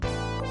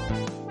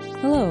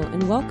Hello,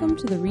 and welcome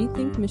to the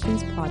Rethink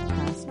Missions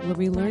podcast, where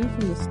we learn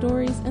from the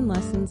stories and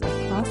lessons of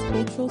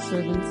cross-cultural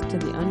servants to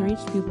the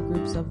unreached people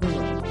groups of the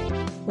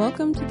world.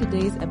 Welcome to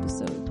today's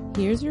episode.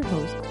 Here's your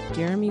host,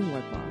 Jeremy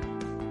Wardlaw.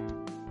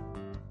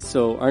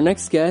 So our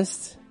next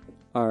guests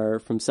are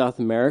from South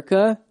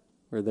America,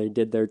 where they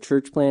did their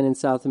church plan in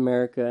South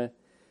America,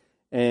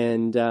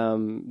 and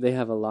they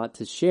have a lot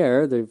to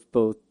share. They've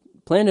both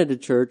planted a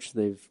church,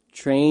 they've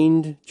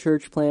trained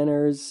church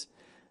planners,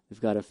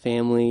 they've got a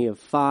family of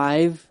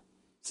 5,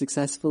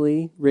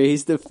 successfully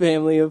raised a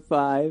family of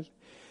 5.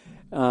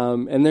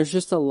 And there's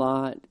just a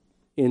lot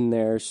in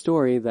their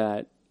story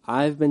that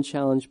I've been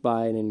challenged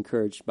by and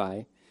encouraged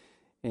by.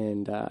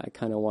 And I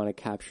kind of want to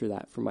capture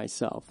that for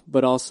myself,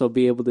 but also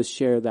be able to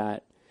share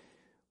that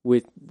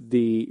with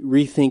the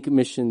Rethink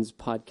Missions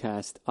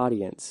podcast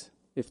audience,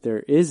 if there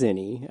is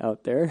any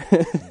out there.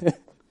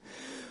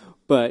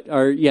 But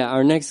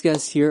our next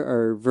guests here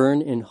are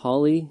Vern and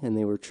Holly, and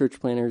they were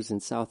church planners in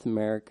South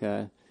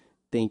America.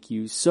 Thank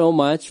you so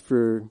much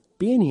for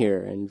being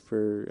here and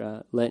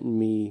for letting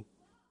me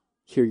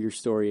hear your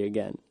story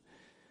again.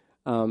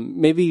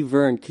 Maybe,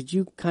 Vern, could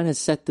you kind of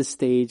set the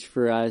stage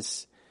for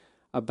us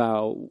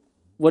about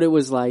what it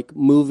was like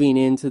moving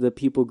into the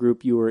people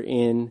group you were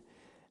in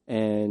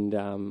and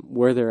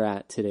where they're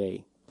at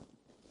today?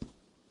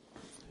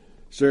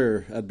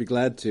 Sure, I'd be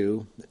glad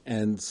to.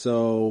 And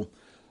so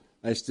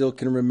I still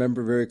can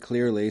remember very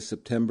clearly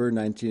September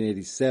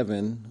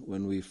 1987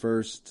 when we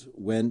first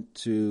went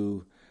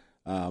to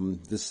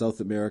this South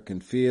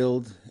American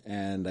field,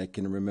 and I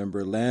can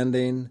remember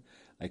landing.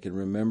 I can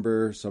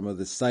remember some of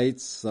the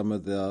sights, some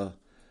of the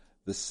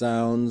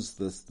sounds,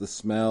 the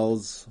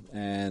smells,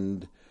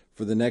 and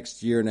for the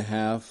next year and a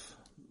half,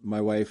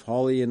 my wife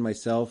Holly and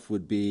myself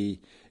would be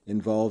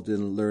involved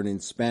in learning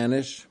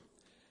Spanish.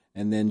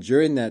 And then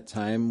during that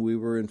time, we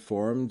were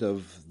informed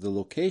of the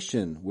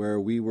location where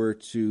we were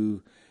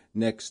to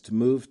next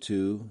move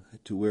to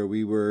where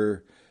we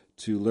were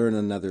to learn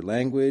another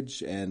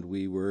language, and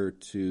we were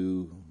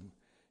to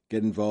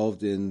get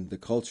involved in the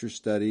culture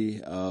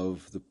study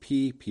of the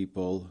P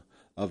people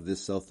of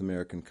this South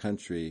American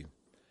country.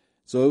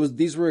 So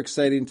these were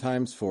exciting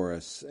times for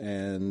us,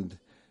 and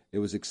it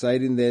was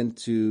exciting then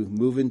to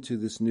move into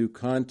this new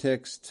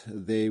context.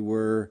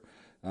 These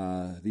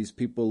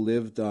people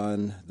lived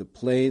on the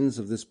plains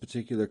of this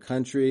particular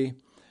country,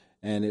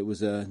 and it was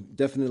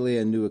definitely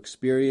a new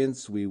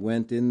experience. We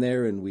went in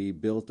there and we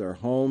built our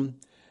home.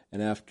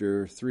 And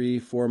after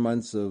 3-4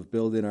 months of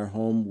building our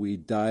home, we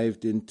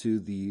dived into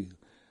the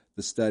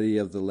study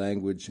of the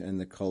language and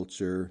the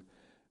culture,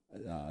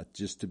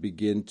 just to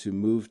begin to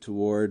move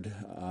toward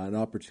an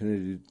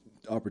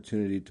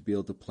opportunity to be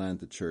able to plant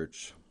the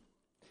church.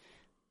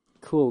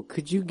 Cool.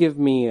 Could you give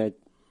me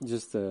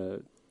just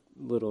a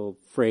little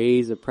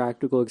phrase, a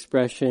practical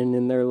expression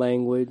in their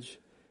language?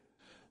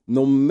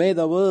 No me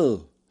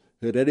dabo,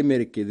 herere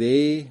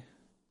merkede.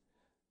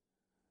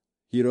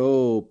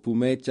 Hiro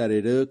pume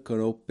charere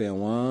kono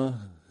pewa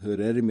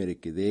herere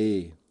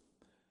merkede.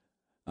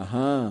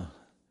 Aha.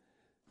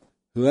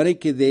 Huare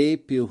kede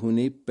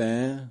pihuni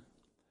pen.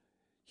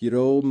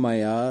 Hiro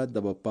maya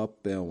dabapa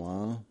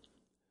pewa.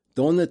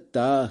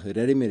 Donata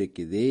herere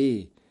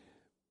merkede.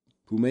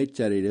 Pume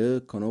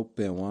charere kono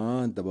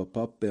pewa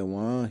dabapa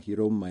pewa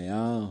hiro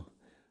maya.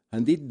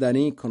 Handit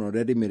dani kono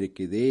herere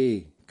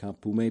merkede. Ka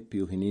pume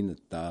pihuni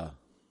nata.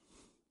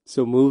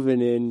 So moving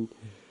in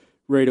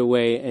right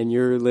away, and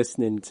you're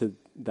listening to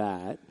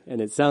that, and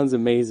it sounds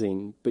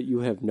amazing, but you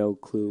have no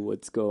clue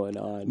what's going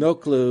on. No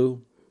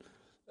clue.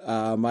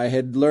 I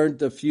had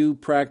learned a few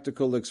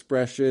practical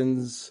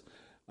expressions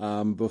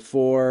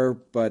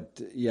before,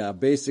 but yeah,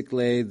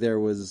 basically there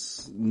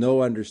was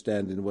no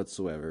understanding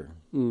whatsoever.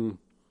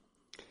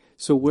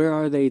 So where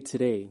are they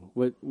today?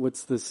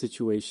 What's the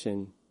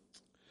situation?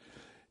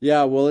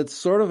 Yeah, well, it's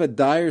sort of a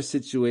dire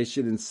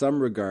situation in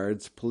some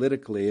regards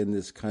politically in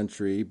this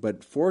country,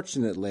 but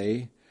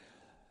fortunately,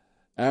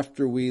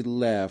 after we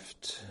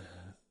left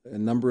a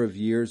number of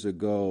years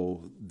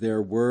ago,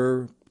 there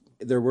were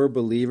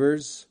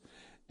believers,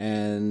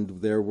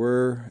 and there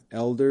were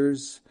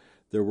elders,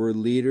 there were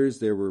leaders,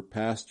 there were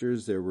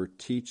pastors, there were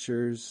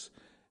teachers,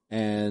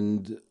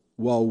 and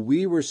while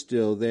we were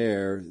still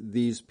there,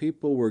 these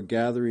people were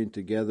gathering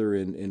together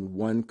in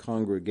one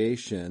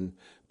congregation,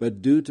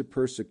 but due to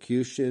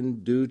persecution,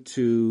 due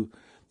to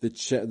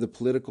the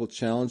political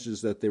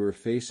challenges that they were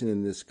facing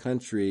in this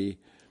country,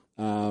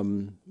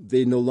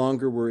 they no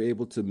longer were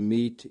able to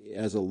meet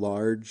as a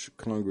large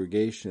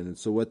congregation. And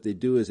so what they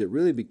do is it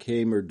really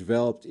became or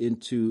developed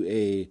into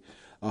a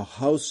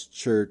house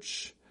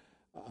church,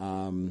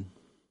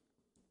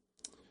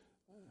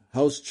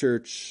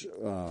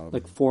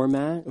 like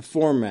format?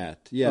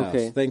 Format, yes.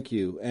 Okay. Thank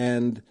you.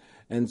 And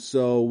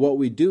so what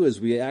we do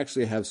is we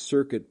actually have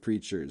circuit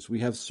preachers. We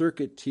have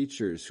circuit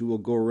teachers who will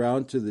go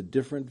around to the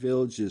different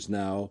villages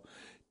now,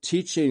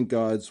 teaching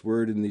God's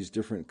word in these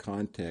different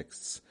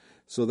contexts.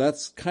 So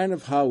that's kind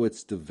of how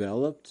it's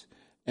developed.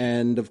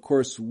 And of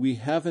course, we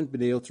haven't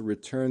been able to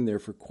return there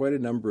for quite a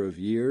number of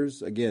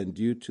years, again,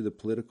 due to the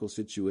political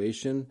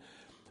situation.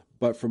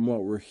 But from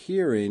what we're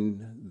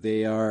hearing,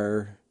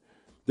 they're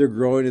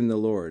growing in the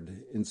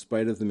Lord in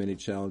spite of the many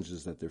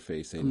challenges that they're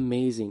facing.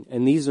 Amazing.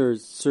 And these are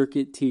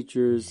circuit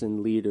teachers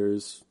and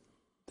leaders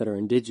that are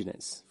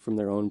indigenous from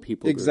their own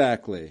people group.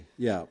 Exactly.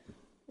 Yeah.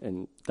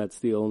 And that's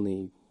the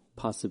only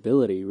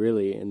possibility,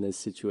 really, in this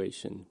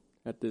situation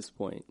at this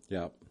point.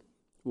 Yeah.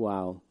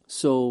 Wow.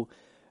 So,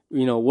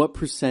 what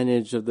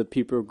percentage of the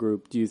people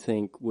group do you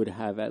think would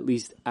have at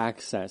least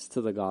access to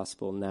the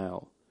gospel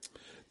now?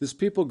 This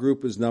people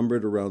group is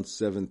numbered around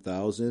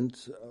 7,000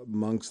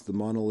 amongst the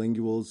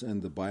monolinguals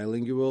and the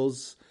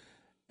bilinguals.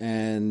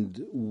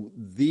 And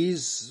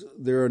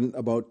there are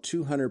about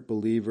 200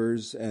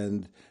 believers,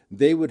 and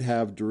they would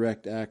have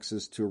direct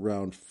access to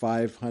around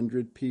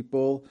 500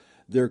 people.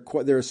 They're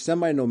a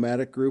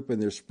semi-nomadic group,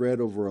 and they're spread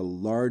over a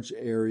large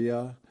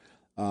area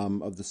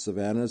of the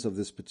savannas of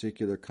this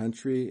particular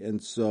country.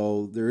 And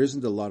so there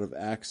isn't a lot of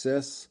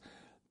access.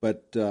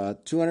 But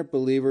 200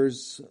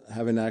 believers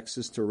having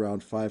access to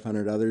around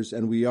 500 others.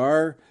 And we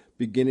are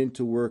beginning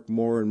to work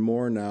more and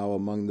more now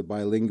among the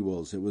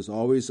bilinguals. It was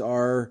always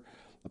a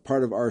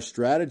part of our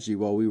strategy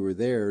while we were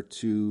there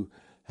to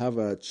have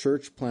a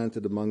church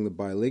planted among the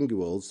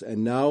bilinguals.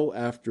 And now,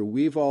 after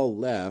we've all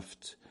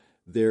left,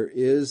 there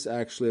is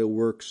actually a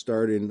work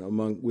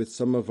starting with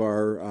some of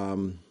our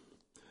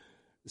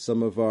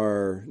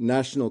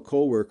national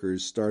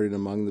co-workers starting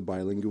among the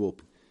bilingual.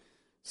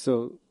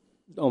 So,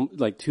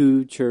 like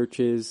two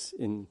churches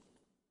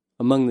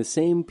among the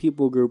same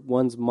people group,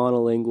 one's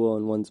monolingual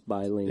and one's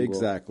bilingual.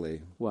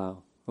 Exactly.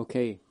 Wow.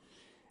 Okay.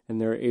 And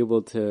they're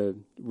able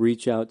to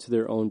reach out to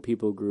their own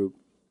people group.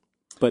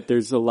 But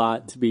there's a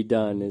lot to be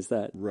done, is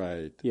that?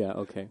 Right. Yeah,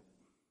 okay.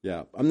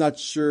 Yeah. I'm not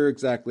sure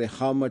exactly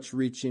how much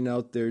reaching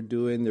out they're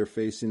doing. They're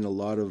facing a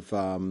lot of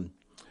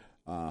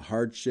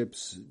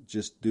hardships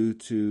just due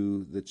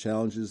to the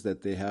challenges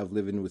that they have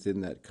living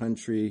within that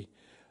country.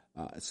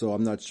 So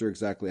I'm not sure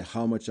exactly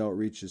how much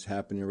outreach is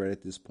happening right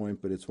at this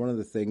point, but it's one of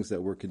the things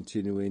that we're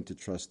continuing to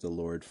trust the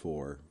Lord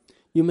for.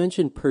 You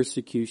mentioned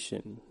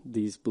persecution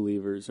these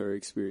believers are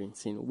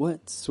experiencing.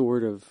 What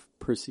sort of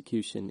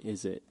persecution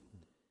is it?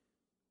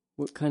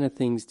 What kind of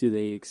things do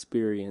they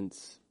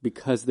experience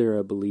because they're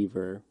a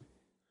believer?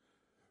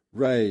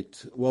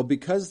 Right. Well,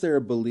 because they're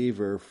a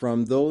believer,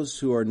 from those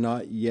who are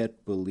not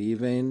yet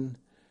believing,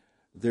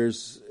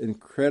 there's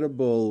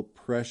incredible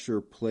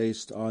pressure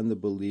placed on the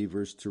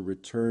believers to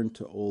return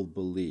to old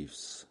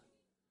beliefs.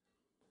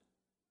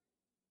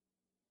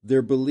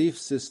 Their belief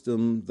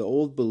system, the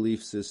old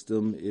belief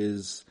system,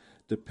 is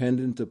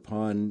dependent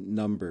upon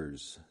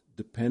numbers,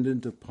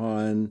 dependent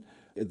upon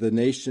the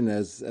nation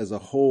as a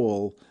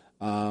whole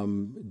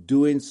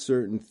doing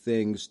certain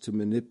things to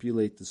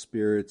manipulate the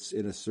spirits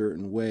in a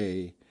certain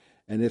way.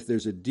 And if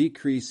there's a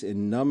decrease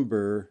in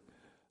number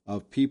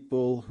of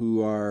people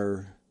who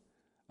are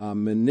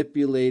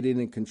manipulating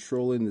and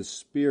controlling the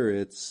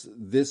spirits,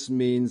 this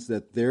means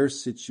that their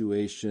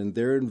situation,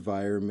 their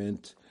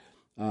environment,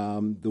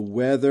 the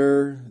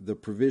weather, the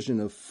provision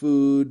of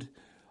food,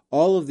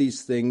 all of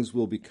these things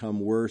will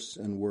become worse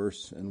and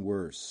worse and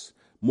worse.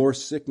 More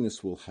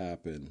sickness will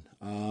happen.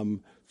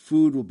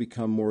 Food will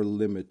become more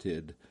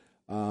limited.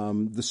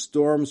 The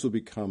storms will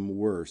become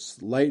worse.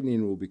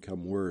 Lightning will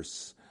become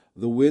worse.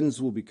 The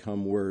winds will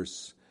become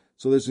worse.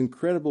 So there's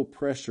incredible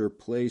pressure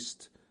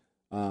placed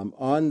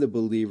on the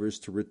believers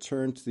to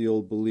return to the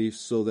old beliefs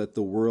so that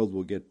the world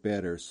will get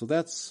better. So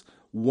that's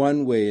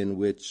one way in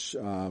which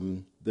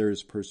there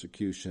is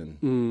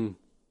persecution.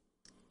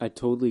 I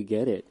totally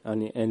get it.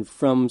 And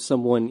from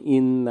someone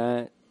in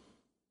that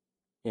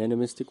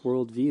animistic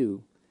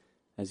worldview,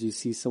 as you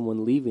see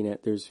someone leaving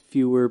it, there's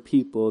fewer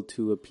people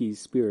to appease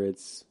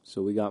spirits.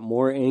 So we got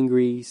more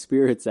angry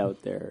spirits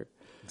out there.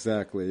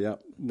 Exactly,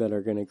 yep. That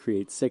are going to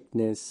create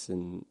sickness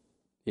and,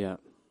 yeah.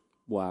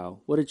 Wow,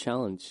 what a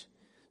challenge.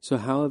 So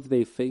how have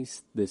they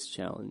faced this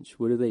challenge?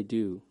 What do they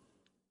do?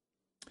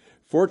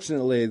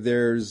 Fortunately,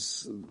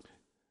 there's,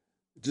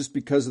 just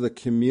because of the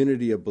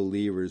community of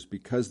believers,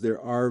 because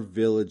there are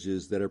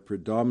villages that are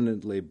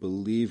predominantly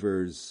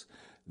believers,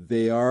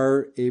 they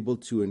are able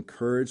to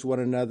encourage one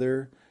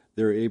another.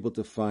 They're able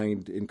to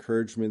find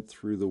encouragement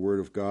through the Word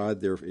of God.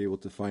 They're able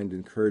to find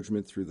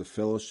encouragement through the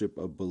fellowship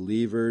of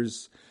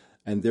believers.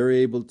 And they're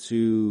able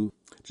to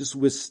just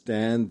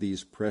withstand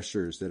these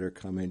pressures that are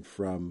coming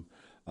from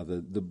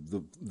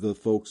the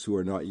folks who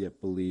are not yet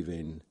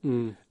believing.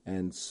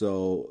 And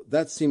so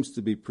that seems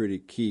to be pretty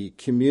key.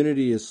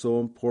 Community is so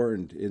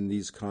important in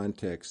these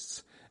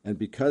contexts. And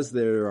because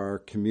there are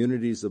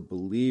communities of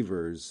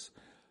believers,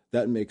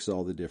 that makes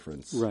all the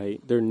difference.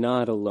 Right. They're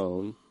not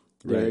alone.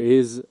 Right. There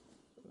is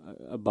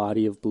a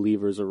body of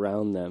believers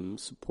around them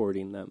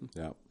supporting them.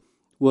 Yeah.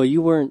 Well,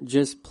 you weren't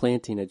just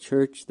planting a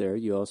church there.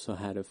 You also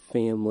had a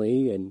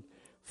family and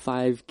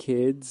 5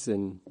 kids.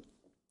 And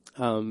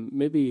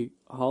maybe,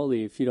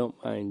 Holly, if you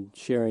don't mind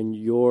sharing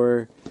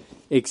your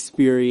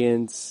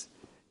experience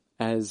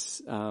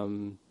as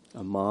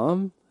a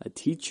mom, a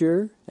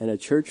teacher, and a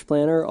church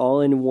planter all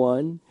in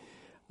one.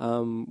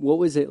 What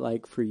was it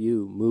like for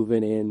you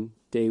moving in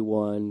day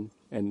one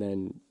and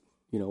then,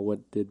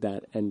 what did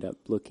that end up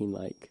looking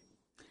like?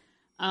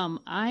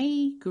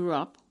 I grew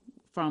up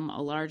from in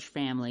a large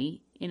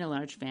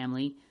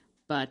family,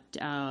 but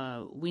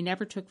we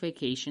never took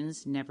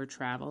vacations, never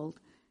traveled.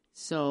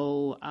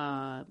 So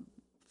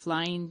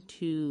flying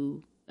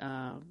to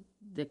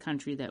the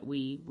country that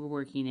we were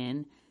working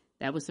in,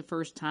 that was the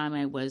first time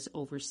I was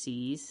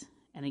overseas.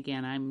 And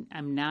again,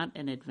 I'm not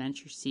an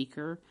adventure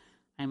seeker.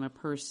 I'm a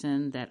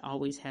person that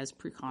always has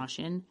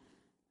precaution.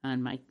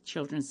 And my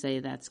children say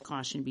that's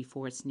caution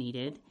before it's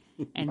needed.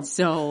 And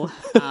so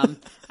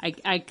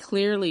I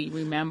clearly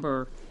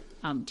remember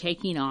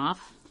taking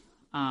off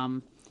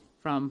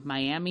from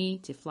Miami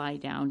to fly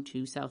down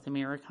to South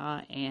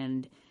America,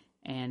 and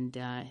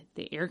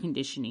the air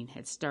conditioning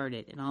had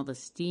started and all the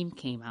steam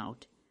came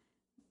out.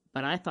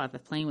 But I thought the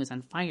plane was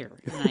on fire.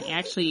 And I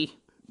actually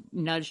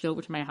nudged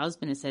over to my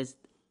husband and says,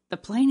 "The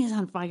plane is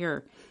on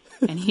fire."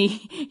 And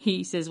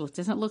he says, "Well, it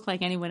doesn't look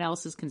like anyone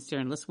else is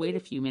concerned. Let's wait a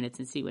few minutes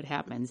and see what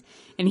happens."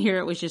 And here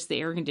it was just the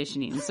air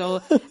conditioning.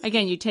 So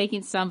again, you're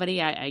taking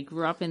somebody. I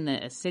grew up in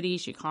the city,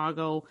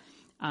 Chicago.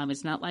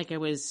 It's not like I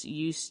was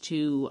used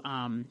to,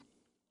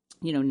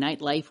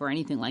 nightlife or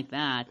anything like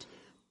that.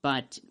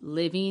 But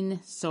living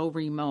so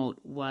remote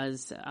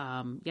was,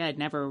 I'd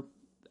never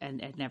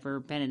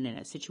been in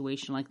a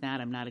situation like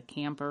that. I'm not a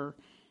camper.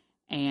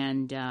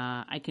 And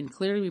I can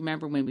clearly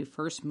remember when we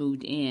first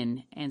moved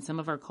in, and some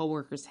of our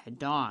coworkers had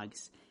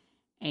dogs,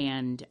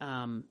 and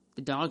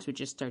the dogs would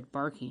just start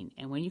barking.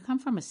 And when you come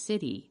from a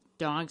city,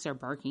 dogs are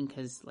barking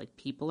because like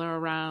people are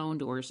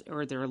around, or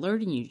they're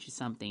alerting you to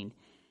something.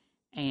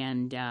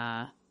 And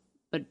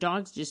but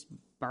dogs just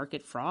bark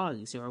at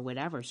frogs or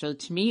whatever. So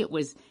to me, it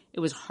was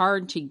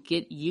hard to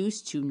get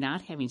used to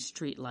not having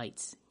street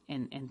lights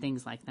and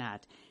things like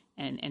that,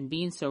 and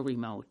being so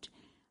remote.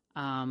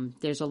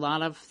 There's a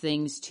lot of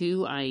things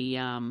too.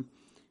 I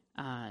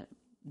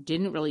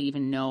didn't really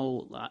even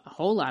know a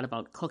whole lot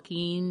about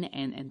cooking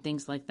and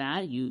things like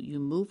that. You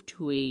move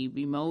to a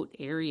remote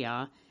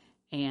area,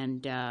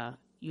 and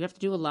you have to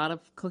do a lot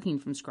of cooking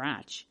from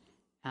scratch.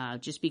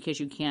 Just because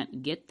you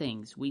can't get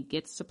things, we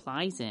get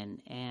supplies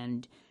in,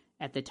 and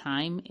at the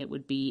time it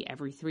would be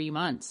every 3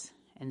 months,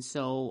 and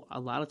so a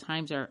lot of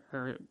times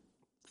our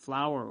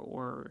flour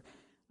or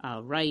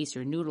rice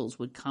or noodles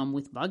would come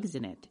with bugs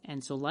in it.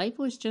 And so life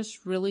was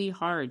just really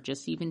hard,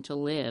 just even to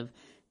live,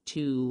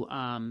 to,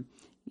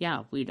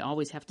 we'd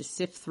always have to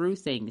sift through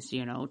things,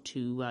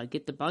 to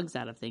get the bugs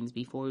out of things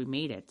before we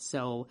made it.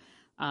 So,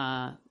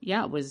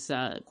 it was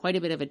quite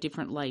a bit of a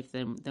different life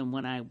than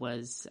what I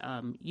was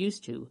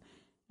used to.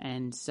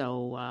 And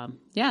so,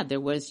 there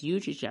was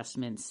huge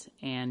adjustments.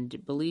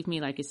 And believe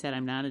me, like I said,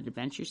 I'm not an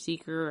adventure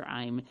seeker.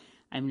 I'm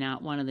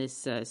not one of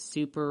this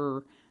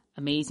super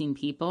amazing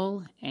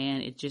people,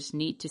 and it's just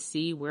neat to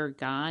see where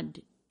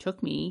God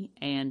took me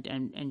and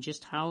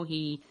just how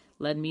he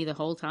led me the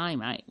whole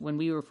time. When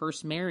we were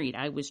first married,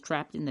 I was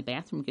trapped in the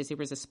bathroom because there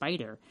was a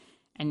spider,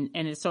 and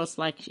it's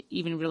like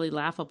even really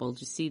laughable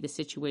to see the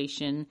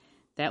situation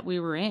that we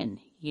were in,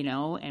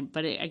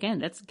 but again,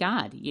 that's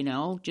God,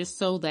 just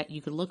so that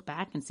you could look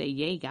back and say,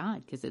 yay,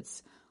 God, because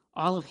it's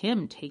all of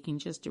him taking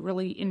just a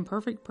really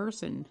imperfect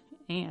person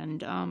and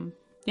to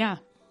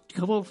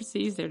go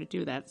overseas there to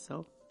do that.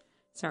 So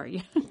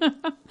sorry.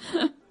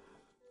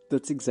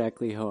 That's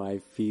exactly how I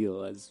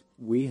feel as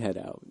we head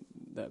out.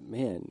 That,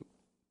 man,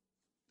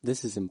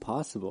 this is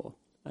impossible.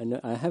 I know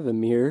I have a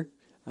mirror.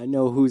 I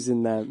know who's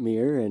in that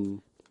mirror,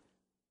 and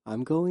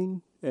I'm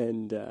going.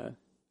 And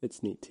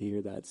it's neat to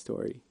hear that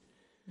story.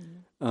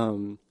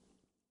 Mm-hmm.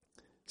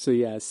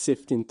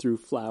 Sifting through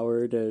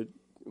flour to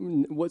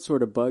what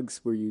sort of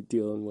bugs were you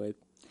dealing with?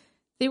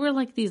 They were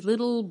like these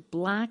little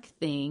black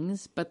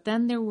things, but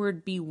then there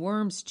would be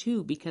worms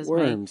too, because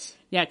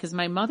because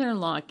my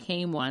mother-in-law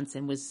came once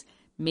and was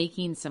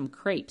making some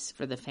crepes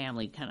for the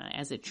family kind of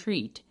as a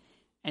treat.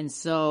 And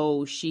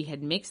so she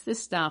had mixed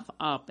this stuff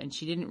up, and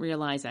she didn't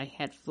realize I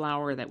had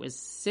flour that was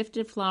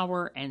sifted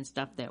flour and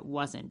stuff that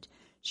wasn't.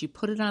 She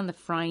put it on the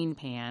frying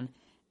pan,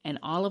 and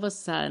all of a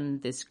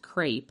sudden this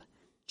crepe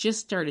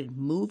just started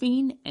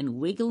moving and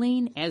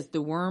wiggling as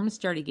the worms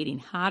started getting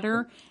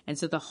hotter, and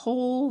so the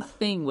whole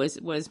thing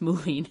was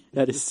moving.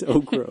 That is so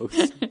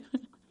gross.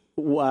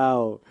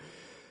 Wow.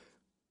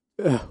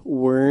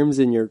 Worms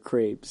in your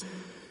crepes.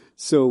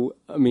 So,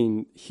 I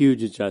mean,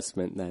 huge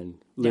adjustment then.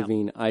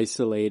 Living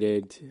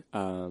isolated,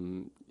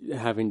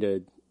 having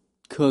to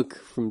cook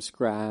from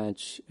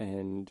scratch,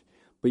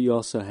 but you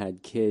also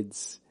had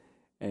kids,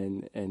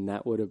 and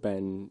that would have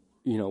been,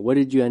 what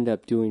did you end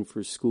up doing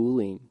for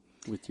schooling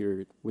with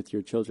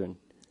your children?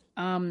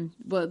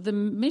 Well, the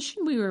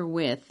mission we were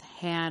with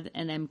had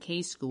an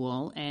MK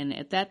school, and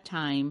at that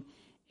time,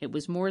 it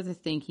was more the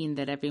thinking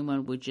that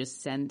everyone would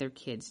just send their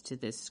kids to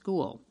this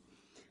school.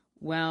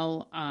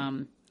 Well,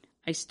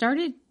 I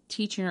started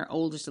teaching our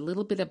oldest a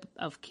little bit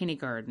of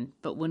kindergarten,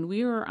 but when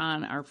we were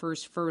on our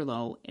first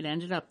furlough, it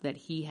ended up that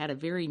he had a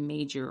very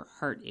major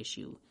heart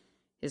issue.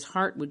 His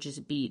heart would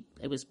just beat.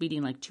 It was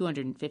beating like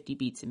 250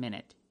 beats a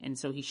minute, and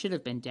so he should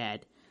have been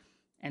dead.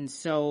 And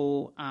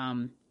so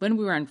when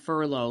we were on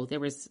furlough, there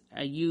was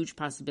a huge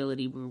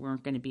possibility we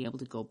weren't going to be able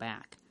to go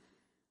back.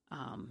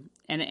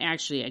 And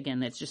actually, again,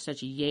 that's just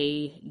such a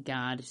yay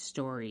God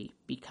story,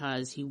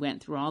 because he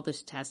went through all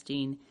this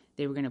testing.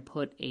 They were going to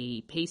put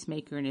a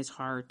pacemaker in his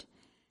heart.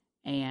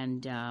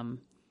 And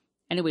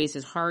anyways,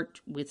 his heart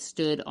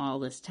withstood all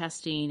this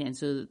testing. And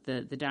so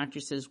the doctor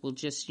says, we'll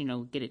just,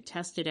 get it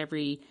tested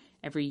every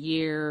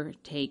year,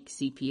 take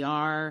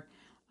CPR.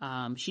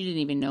 She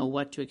didn't even know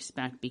what to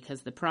expect,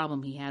 because the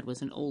problem he had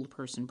was an old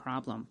person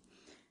problem.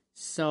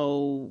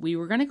 So we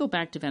were going to go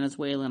back to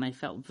Venezuela, and I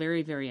felt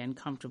very, very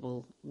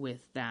uncomfortable with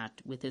that,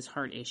 with his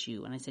heart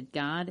issue. And I said,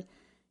 God,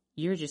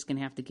 you're just going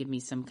to have to give me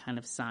some kind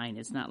of sign.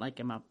 It's not like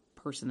I'm a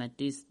person that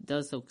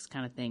does those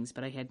kind of things,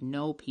 but I had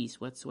no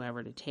peace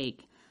whatsoever to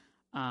take,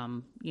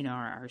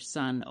 our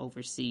son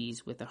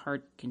overseas with a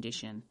heart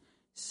condition.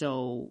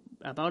 So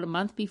about a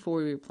month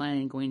before we were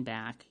planning on going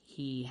back,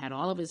 he had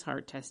all of his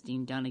heart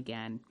testing done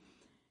again.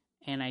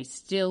 And I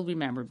still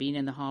remember being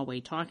in the hallway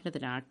talking to the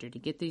doctor to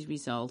get these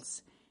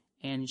results.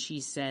 And she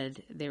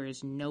said, there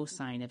is no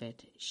sign of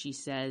it. She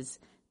says,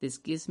 this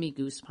gives me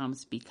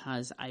goosebumps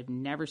because I've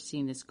never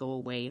seen this go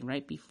away. And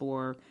right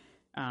before,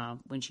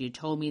 when she had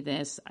told me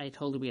this, I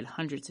told her we had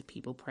hundreds of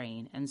people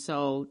praying. And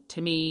so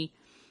to me,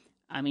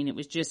 it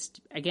was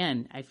just,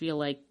 again, I feel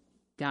like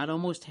God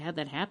almost had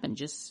that happen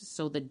just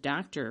so the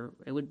doctor,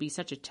 it would be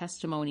such a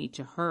testimony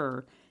to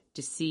her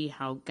to see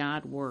how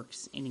God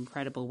works in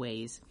incredible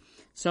ways.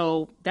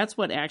 So that's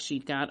what actually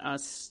got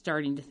us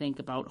starting to think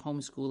about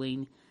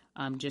homeschooling.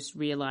 Just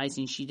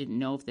realizing she didn't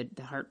know if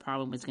the heart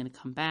problem was going to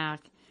come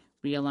back,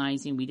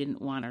 realizing we didn't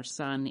want our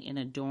son in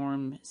a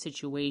dorm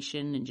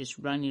situation and just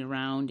running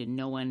around and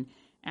no one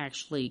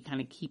actually kind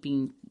of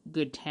keeping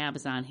good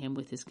tabs on him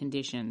with his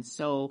condition.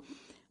 So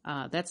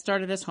that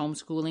started us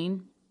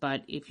homeschooling.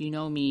 But if you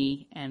know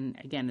me, and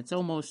again, it's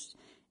almost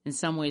in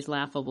some ways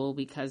laughable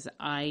because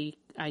I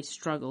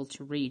struggled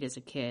to read as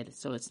a kid.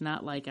 So it's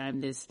not like I'm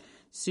this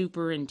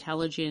super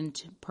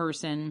intelligent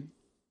person.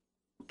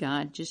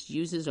 God just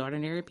uses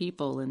ordinary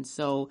people. And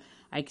so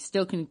I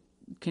still can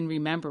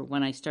remember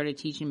when I started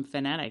teaching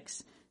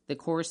phonetics, the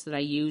course that I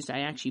used,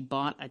 I actually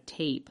bought a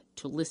tape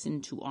to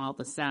listen to all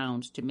the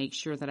sounds to make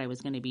sure that I was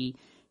going to be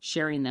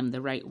sharing them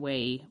the right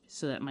way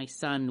so that my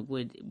son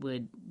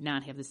would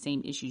not have the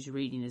same issues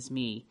reading as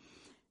me.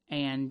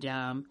 And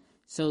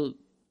so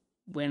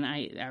when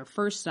our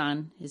first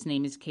son, his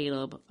name is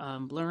Caleb,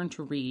 learned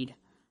to read,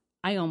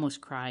 I almost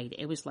cried.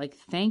 It was like,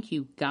 thank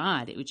you,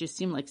 God. It would just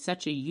seem like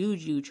such a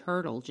huge, huge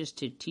hurdle just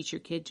to teach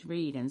your kid to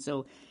read. And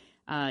so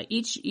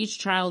each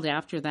child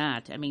after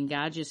that,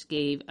 God just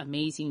gave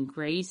amazing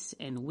grace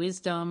and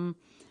wisdom.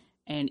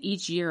 And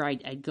each year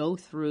I'd go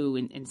through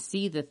and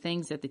see the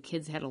things that the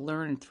kids had to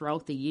learn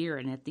throughout the year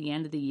and at the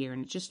end of the year.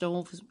 And it just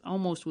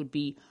almost would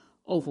be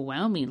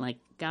overwhelming. Like,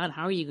 God,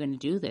 how are you going to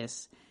do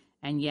this?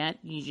 And yet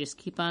you just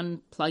keep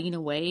on plugging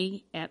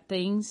away at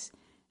things.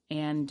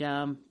 And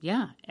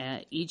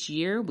each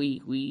year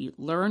we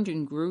learned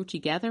and grew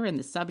together. And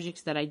the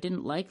subjects that I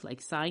didn't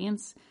like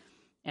science,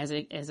 as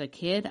a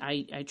kid,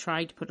 I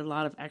tried to put a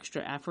lot of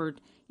extra effort,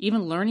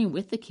 even learning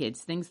with the kids,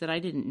 things that I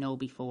didn't know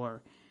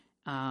before.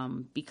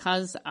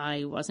 Because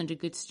I wasn't a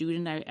good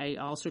student, I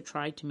also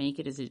tried to make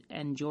it as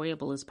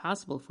enjoyable as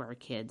possible for our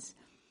kids.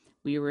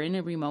 We were in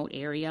a remote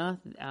area.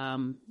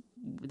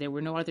 There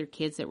were no other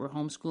kids that were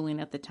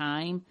homeschooling at the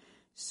time.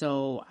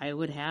 So I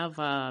would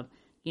have,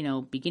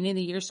 beginning of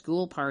the year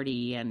school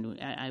party, and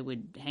I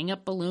would hang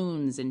up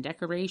balloons and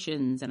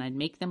decorations, and I'd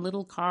make them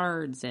little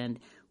cards, and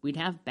we'd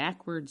have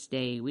backwards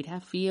day, we'd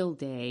have field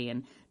day,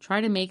 and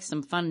try to make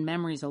some fun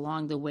memories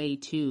along the way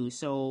too.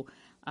 So,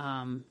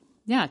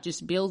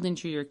 just build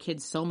into your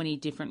kids so many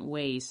different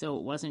ways. So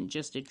it wasn't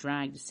just a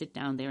drag to sit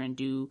down there and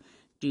do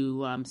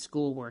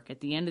schoolwork. At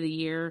the end of the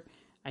year,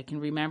 I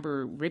can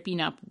remember ripping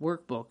up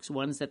workbooks,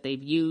 ones that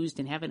they've used,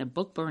 and having a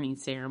book burning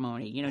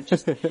ceremony.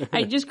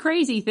 Just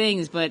crazy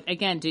things. But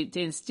again, to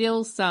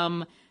instill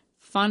some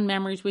fun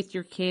memories with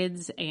your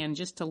kids and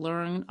just to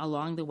learn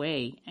along the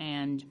way.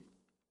 And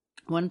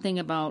one thing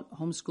about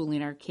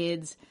homeschooling our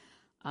kids,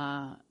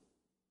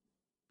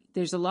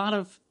 there's a lot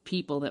of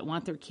people that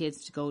want their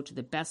kids to go to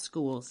the best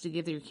schools, to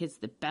give their kids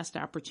the best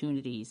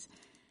opportunities.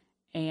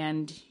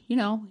 And,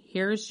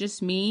 here's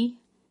just me,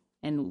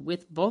 and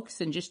with books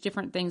and just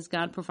different things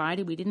God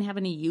provided. We didn't have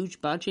any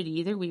huge budget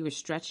either. We were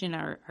stretching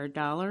our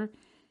dollar.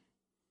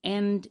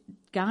 And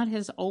God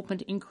has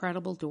opened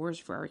incredible doors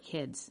for our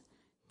kids.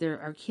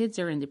 Our kids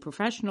are in the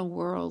professional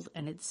world,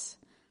 and it's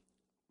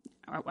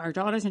our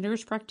daughter's a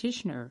nurse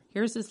practitioner.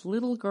 Here's this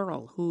little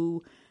girl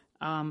who,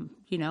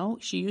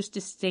 she used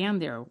to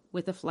stand there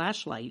with a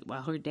flashlight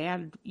while her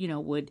dad,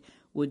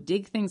 would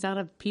dig things out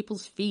of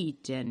people's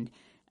feet. And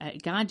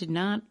God did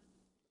not,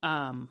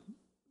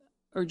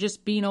 or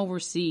just being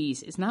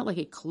overseas, it's not like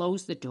it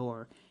closed the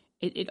door.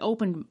 It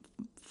opened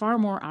far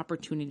more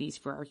opportunities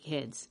for our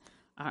kids.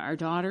 Our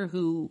daughter,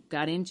 who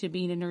got into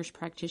being a nurse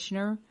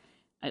practitioner,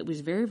 it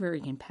was very,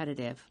 very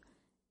competitive.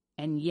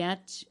 And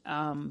yet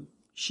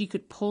she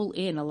could pull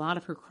in a lot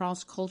of her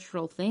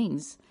cross-cultural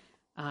things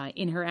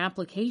in her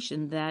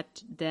application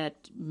that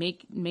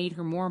made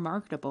her more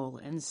marketable.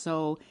 And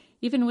so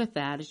even with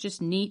that, it's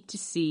just neat to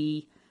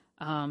see,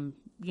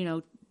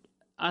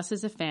 us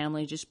as a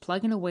family just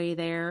plugging away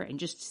there and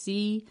just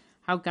see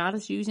how God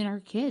is using our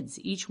kids,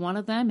 each one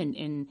of them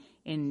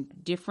in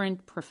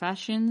different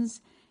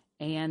professions.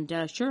 And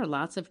sure,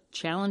 lots of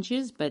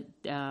challenges, but,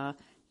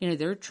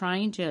 they're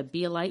trying to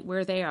be a light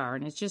where they are.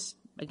 And it's just,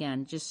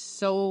 again, just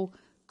so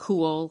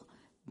cool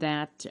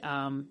that,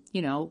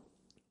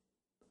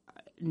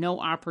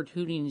 no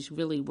opportunities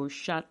really were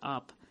shut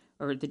up,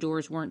 or the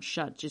doors weren't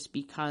shut just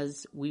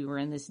because we were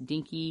in this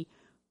dinky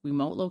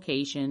remote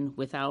location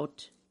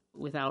without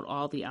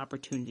all the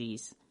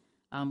opportunities.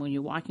 When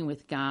you're walking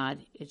with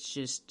God, it's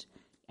just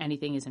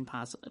anything is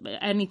impossible.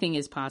 Anything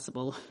is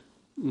possible.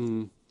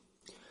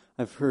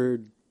 I've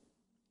heard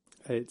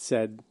it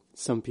said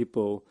some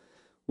people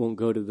won't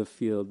go to the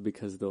field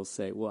because they'll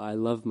say, well, I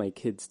love my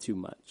kids too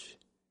much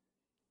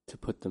to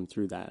put them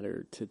through that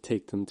or to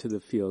take them to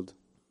the field.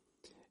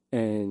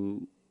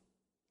 And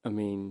I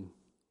mean,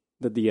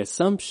 the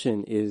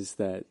assumption is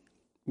that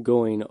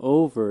going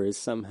over is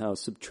somehow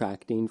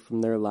subtracting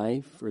from their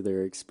life or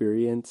their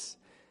experience.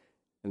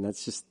 And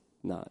that's just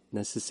not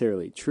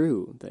necessarily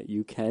true, that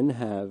you can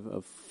have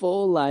a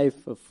full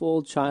life, a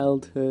full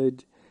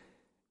childhood,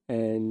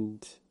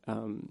 and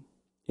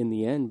in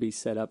the end be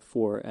set up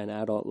for an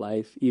adult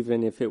life,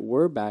 even if it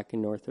were back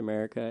in North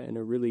America, in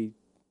a really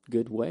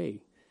good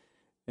way.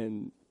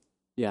 And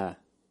yeah,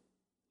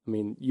 I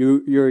mean,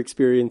 you're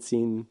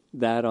experiencing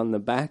that on the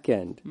back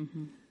end.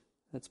 Mm-hmm.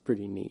 That's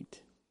pretty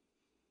neat.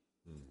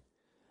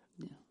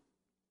 Yeah.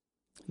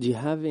 Do you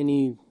have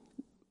any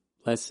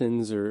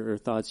lessons or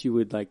thoughts you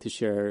would like to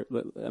share?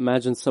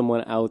 Imagine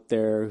someone out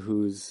there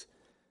who's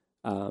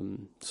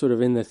sort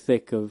of in the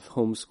thick of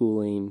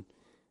homeschooling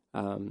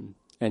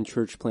and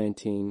church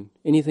planting.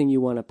 Anything you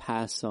want to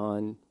pass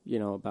on,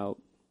 about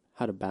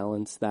how to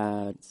balance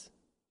that?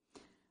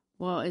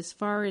 Well, as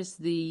far as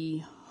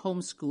the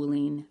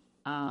homeschooling,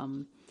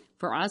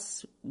 for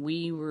us,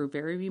 we were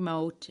very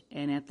remote,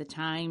 and at the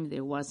time,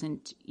 there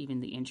wasn't even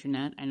the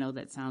internet. I know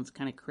that sounds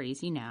kind of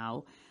crazy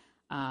now,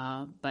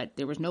 but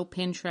there was no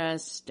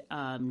Pinterest,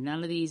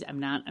 none of these. I'm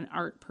not an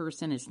art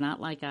person. It's not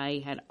like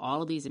I had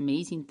all of these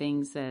amazing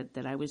things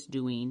that I was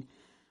doing.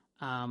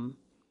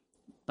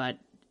 But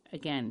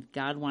again,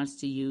 God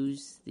wants to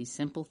use these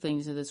simple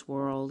things of this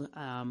world.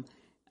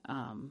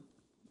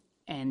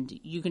 And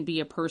you can be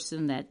a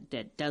person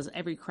that does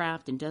every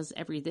craft and does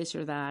every this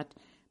or that,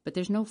 but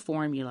there's no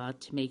formula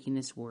to making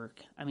this work.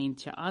 I mean,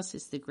 to us,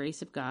 it's the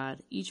grace of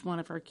God. Each one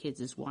of our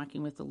kids is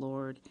walking with the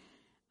Lord,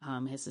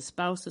 has a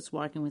spouse that's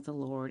walking with the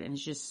Lord, and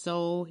it's just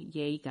so,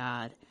 yay,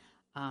 God.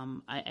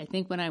 I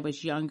think when I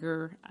was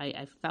younger,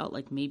 I felt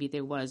like maybe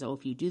there was,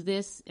 if you do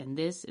this and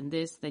this and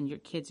this, then your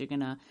kids are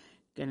gonna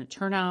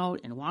turn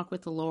out and walk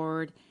with the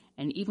Lord.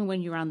 And even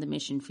when you're on the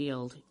mission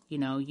field,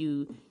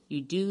 you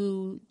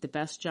do the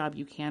best job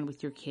you can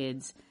with your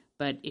kids.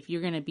 But if you're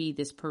going to be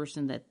this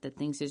person that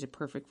thinks there's a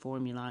perfect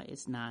formula,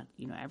 it's not.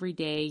 Every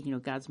day,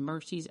 God's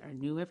mercies are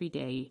new every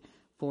day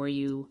for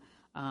you.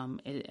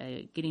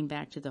 Getting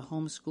back to the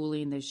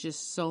homeschooling, there's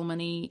just so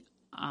many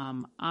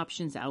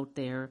options out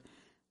there.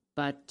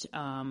 But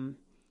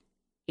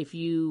if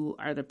you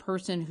are the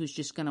person who's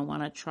just going to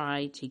want to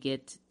try to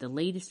get the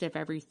latest of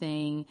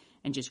everything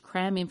and just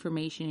cram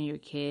information in your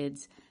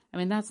kids, I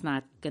mean, that's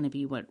not going to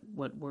be what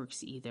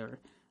works either.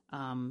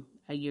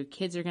 Your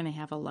kids are going to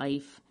have a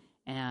life.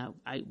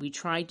 We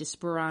tried to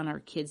spur on our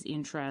kids'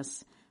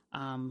 interests.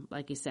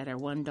 Like I said, our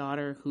one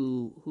daughter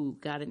who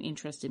got an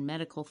interest in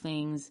medical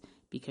things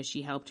because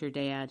she helped her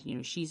dad.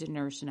 She's a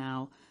nurse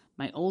now.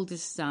 My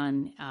oldest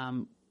son,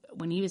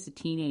 when he was a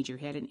teenager,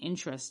 had an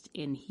interest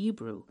in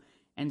Hebrew.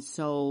 And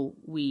so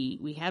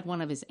we had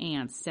one of his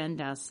aunts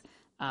send us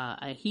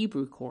a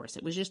Hebrew course.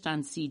 It was just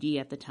on CD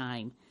at the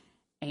time.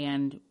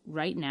 And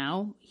right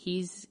now,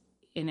 he's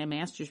in a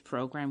master's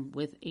program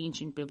with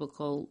ancient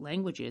biblical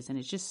languages. And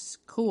it's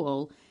just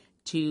cool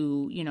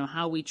to,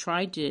 how we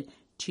tried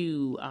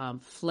to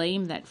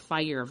flame that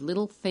fire of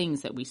little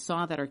things that we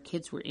saw that our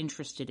kids were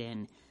interested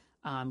in.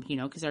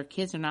 Because our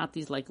kids are not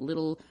these like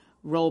little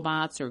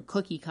robots or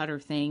cookie cutter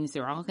things.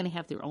 They're all going to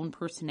have their own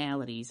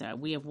personalities.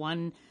 We have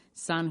one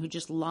son who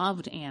just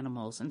loved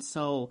animals. And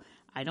so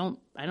I don't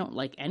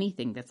like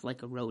anything that's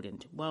like a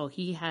rodent. Well,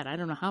 he had, I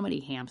don't know how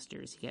many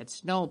hamsters. He had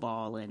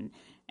Snowball and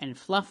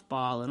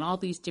Fluffball and all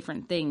these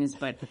different things.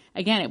 But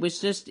again, it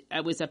was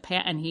a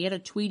pet, and he had a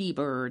Tweety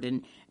bird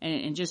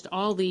and just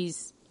all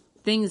these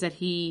things that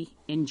he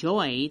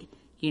enjoyed,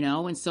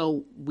 and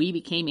so we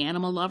became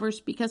animal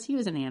lovers because he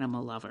was an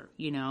animal lover,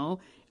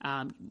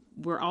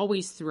 We're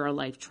always through our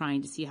life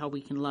trying to see how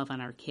we can love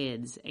on our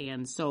kids.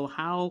 And so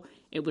how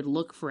it would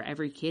look for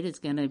every kid is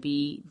going to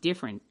be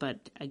different.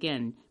 But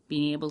again,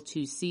 being able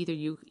to see their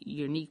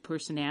unique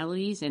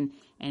personalities and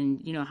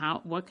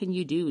what can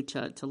you do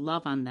to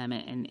love on them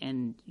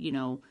and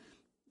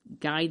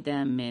guide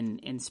them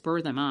and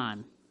spur them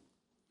on.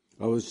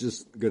 I was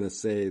just going to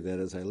say that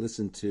as I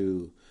listen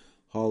to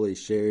Holly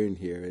sharing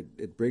here,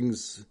 it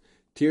brings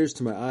tears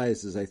to my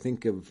eyes as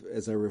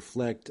I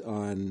reflect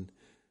on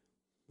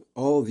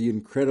all the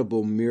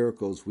incredible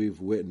miracles we've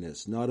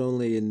witnessed, not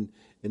only in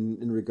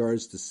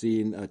regards to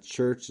seeing a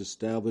church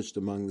established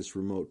among this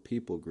remote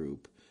people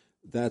group.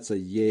 That's a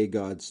yay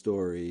God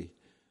story.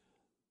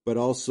 But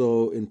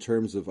also in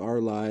terms of our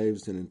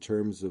lives and in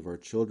terms of our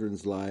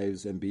children's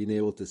lives, and being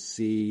able to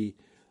see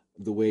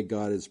the way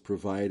God has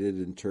provided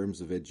in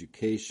terms of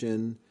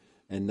education.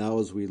 And now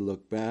as we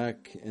look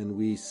back and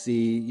we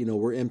see,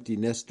 we're empty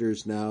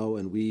nesters now,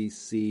 and we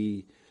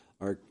see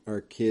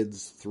our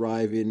kids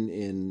thriving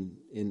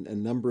in a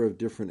number of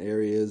different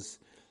areas.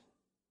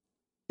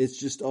 It's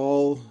just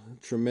all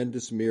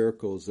tremendous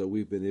miracles that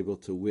we've been able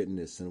to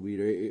witness, and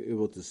we're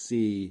able to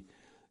see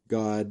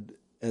God,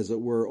 as it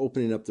were,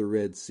 opening up the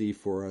Red Sea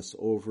for us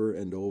over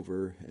and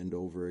over and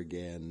over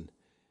again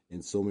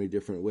in so many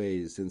different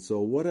ways. And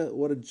so what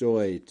a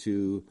joy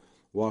to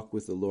walk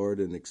with the Lord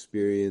and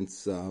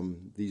experience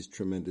these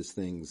tremendous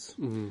things.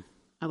 Mm-hmm.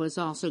 I was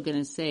also going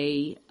to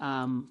say,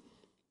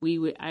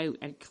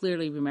 I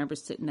clearly remember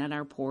sitting at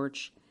our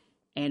porch,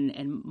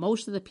 and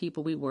most of the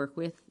people we work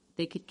with,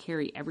 they could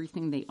carry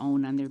everything they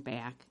own on their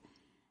back.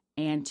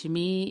 And to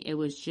me, it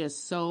was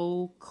just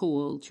so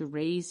cool to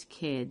raise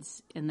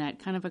kids in that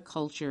kind of a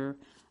culture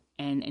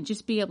and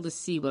just be able to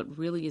see what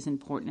really is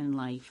important in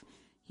life.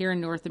 Here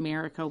in North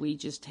America,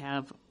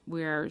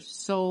 we're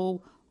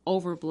so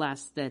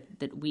overblessed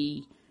that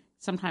we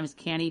sometimes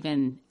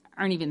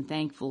aren't even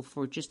thankful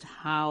for just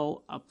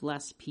how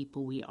blessed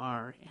people we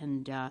are.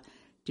 And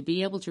to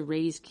be able to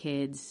raise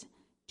kids,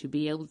 to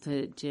be able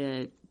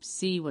to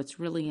see what's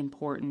really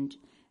important,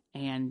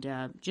 and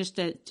just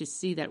to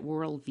see that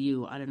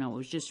worldview, I don't know, it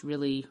was just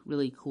really,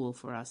 really cool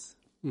for us.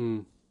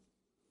 Mm.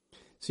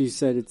 So you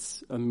said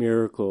it's a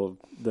miracle,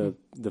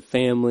 the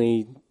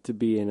family to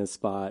be in a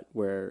spot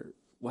where,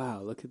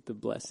 wow, look at the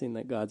blessing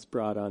that God's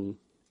brought on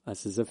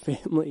us as a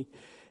family,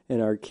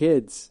 and our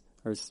kids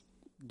are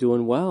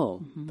doing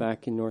well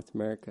back in North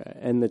America.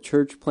 And the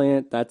church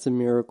plant, that's a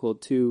miracle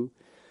too.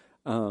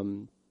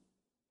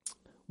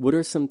 What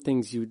are some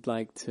things you'd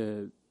like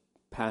to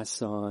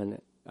pass on,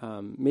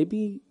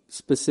 maybe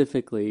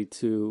specifically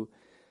to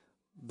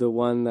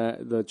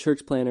the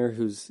church planner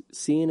who's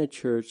seeing a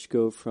church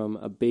go from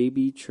a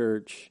baby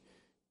church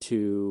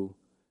to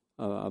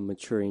a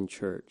maturing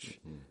church?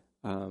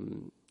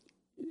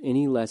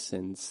 Any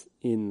lessons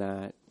in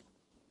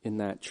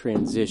that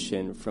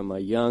transition from a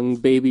young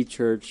baby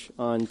church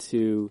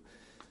onto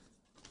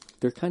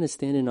they're kind of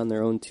standing on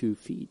their own 2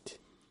 feet?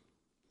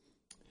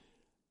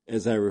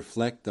 As I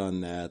reflect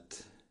on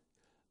that,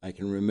 I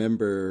can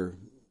remember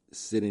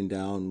sitting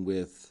down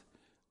with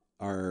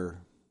our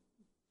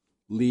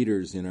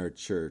leaders in our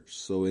church.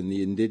 So in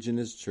the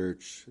indigenous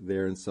church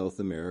there in South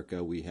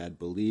America, we had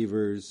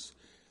believers,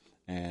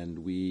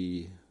 and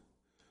the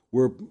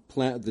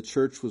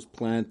church was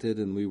planted,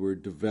 and we were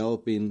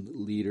developing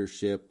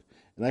leadership.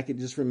 And I can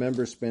just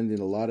remember spending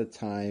a lot of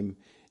time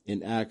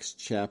in Acts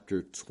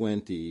chapter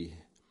 20,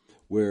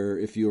 where,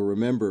 if you'll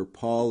remember,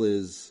 Paul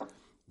is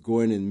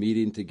going and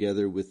meeting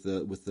together with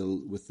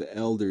the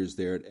elders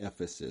there at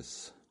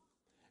Ephesus.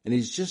 And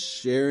he's just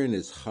sharing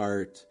his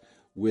heart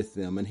with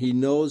them. And he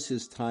knows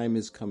his time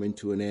is coming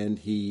to an end.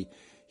 He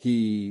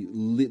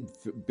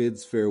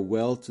bids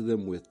farewell to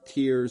them with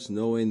tears,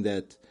 knowing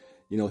that,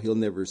 he'll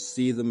never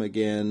see them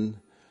again.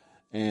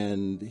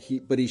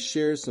 But he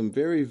shares some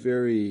very,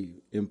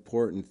 very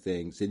important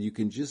things. And you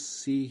can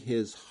just see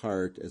his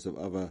heart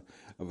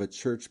of a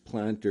church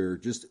planter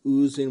just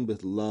oozing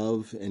with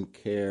love and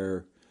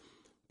care.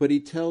 But he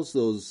tells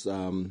those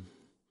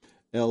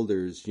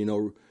elders,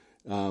 to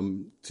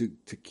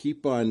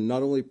keep on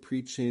not only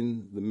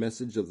preaching the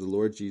message of the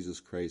Lord Jesus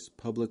Christ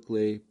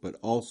publicly, but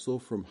also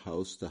from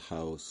house to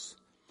house.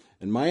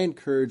 And my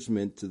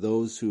encouragement to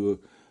those who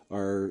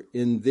are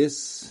in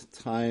this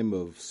time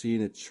of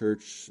seeing a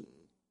church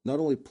not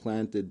only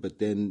planted, but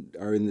then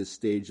are in this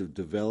stage of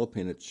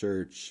developing a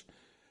church,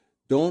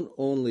 don't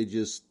only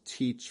just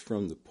teach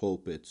from the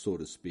pulpit, so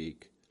to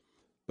speak,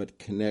 but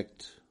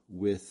connect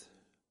with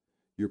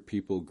your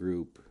people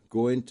group,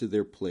 going to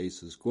their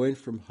places, going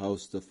from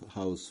house to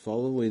house,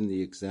 following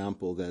the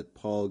example that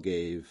Paul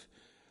gave,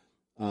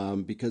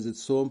 because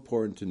it's so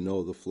important to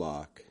know the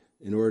flock.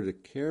 In order to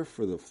care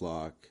for the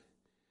flock,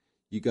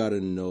 you got to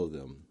know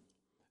them.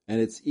 And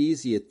it's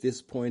easy at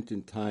this point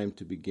in time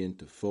to begin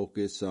to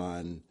focus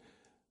on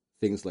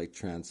things like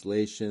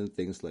translation,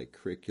 things like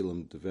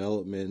curriculum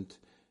development,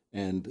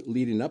 and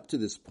leading up to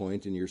this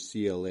point in your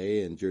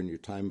CLA and during your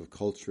time of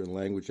culture and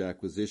language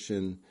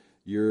acquisition,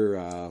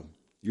 you're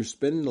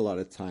spending a lot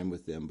of time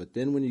with them. But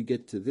then when you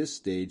get to this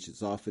stage,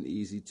 it's often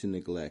easy to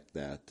neglect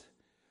that.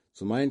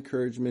 So my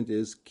encouragement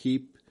is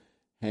keep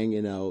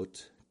hanging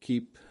out,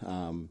 keep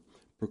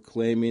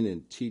proclaiming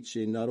and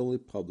teaching, not only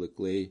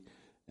publicly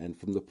and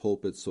from the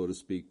pulpit, so to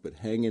speak, but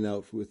hanging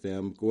out with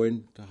them,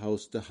 going to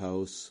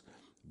house,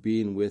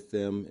 being with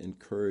them,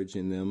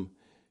 encouraging them,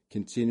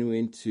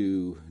 continuing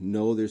to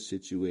know their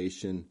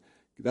situation.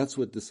 That's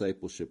what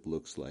discipleship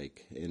looks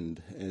like.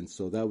 And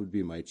so that would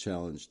be my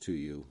challenge to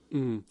you.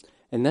 Mm.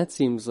 And that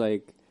seems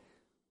like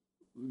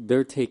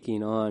they're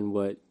taking on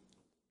what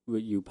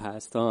you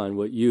passed on,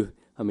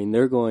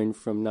 they're going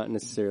from not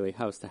necessarily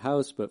house to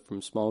house, but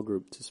from small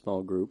group to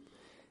small group,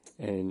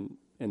 and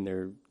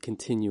they're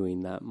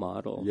continuing that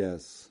model.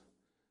 Yes.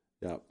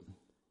 Yeah.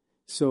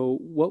 So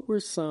what were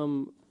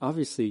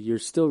obviously you're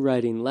still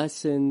writing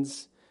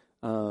lessons,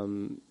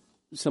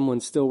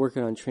 someone's still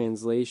working on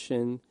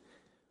translation.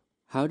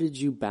 How did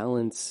you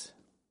balance,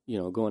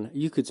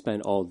 you could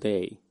spend all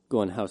day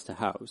going house to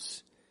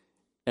house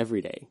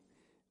every day.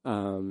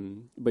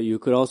 But you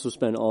could also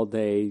spend all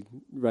day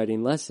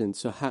writing lessons.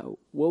 So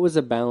what was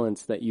a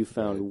balance that you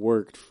found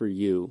worked for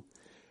you?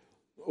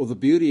 Well, the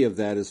beauty of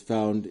that is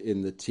found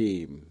in the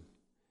team.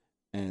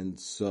 And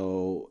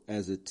so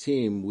as a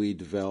team, we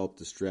developed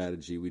a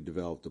strategy, we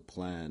developed a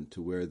plan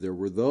to where there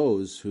were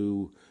those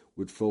who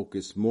would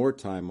focus more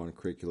time on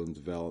curriculum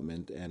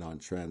development and on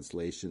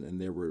translation, and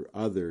there were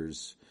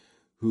others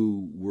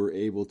who were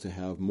able to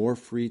have more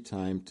free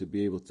time to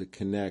be able to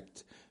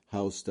connect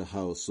house to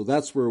house. So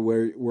that's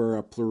where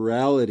a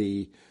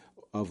plurality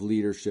of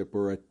leadership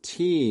or a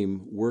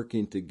team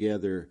working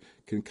together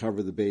can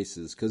cover the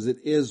bases, because it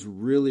is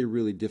really,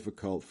 really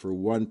difficult for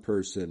one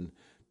person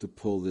to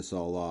pull this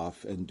all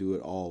off and do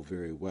it all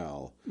very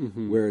well.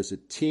 Mm-hmm. Whereas a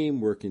team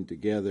working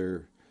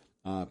together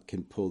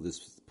can pull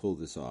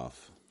this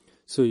off.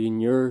 So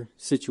in your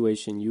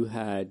situation, you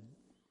had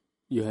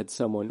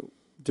someone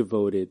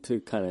devoted to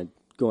kind of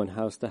going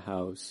house to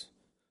house,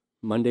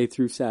 Monday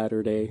through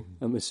Saturday,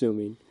 I'm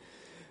assuming,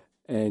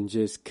 and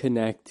just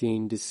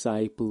connecting,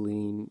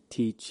 discipling,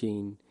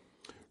 teaching.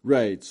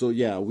 Right. So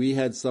yeah, we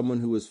had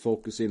someone who was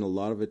focusing a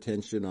lot of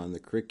attention on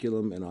the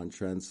curriculum and on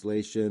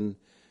translation.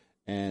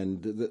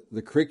 And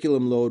the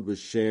curriculum load was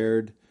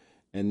shared,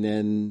 and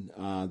then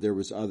there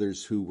was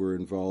others who were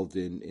involved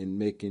in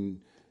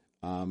making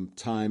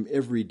time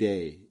every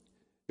day.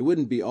 It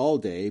wouldn't be all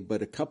day,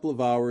 but a couple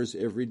of hours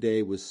every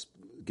day was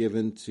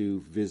given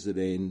to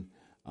visiting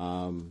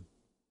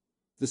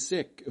the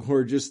sick,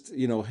 or just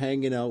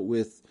hanging out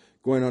with,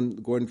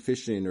 going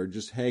fishing, or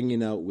just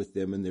hanging out with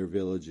them in their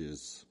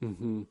villages.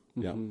 Mm-hmm,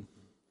 mm-hmm. Yeah.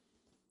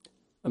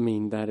 I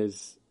mean, that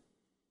is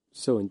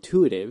so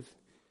intuitive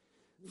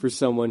for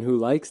someone who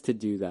likes to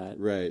do that,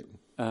 right?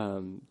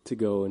 To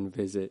go and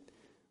visit.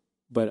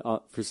 But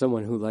for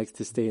someone who likes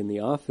to stay in the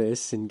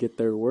office and get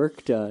their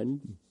work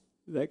done,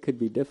 that could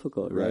be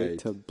difficult, right?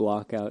 To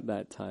block out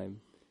that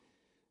time.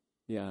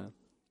 Yeah.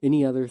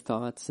 Any other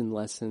thoughts and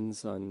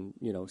lessons on,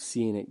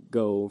 seeing it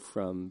go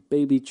from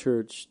baby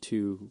church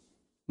to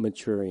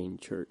maturing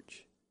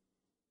church?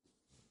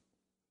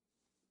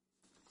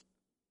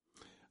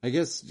 I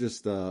guess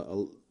just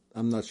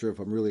I'm not sure if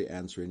I'm really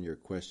answering your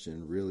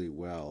question really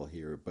well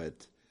here,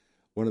 but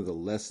one of the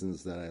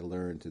lessons that I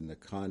learned in the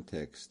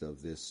context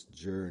of this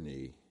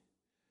journey,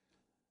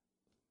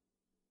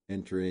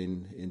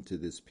 entering into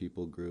this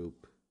people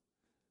group,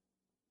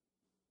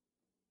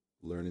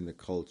 learning the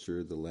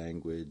culture, the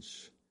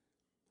language,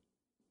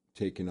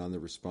 taking on the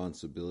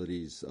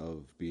responsibilities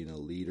of being a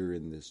leader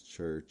in this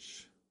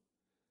church,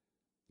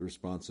 the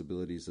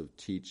responsibilities of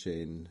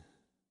teaching,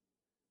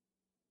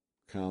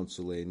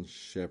 counseling,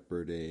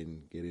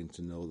 shepherding, getting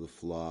to know the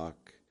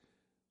flock.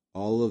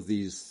 All of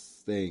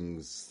these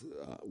things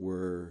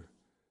were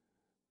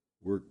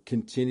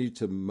continued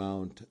to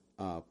mount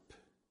up.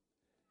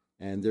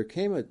 And there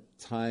came a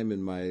time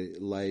in my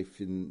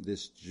life in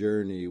this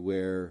journey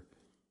where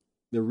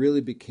there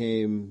really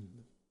became,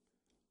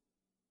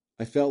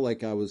 I felt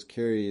like I was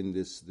carrying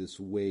this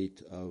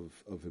weight of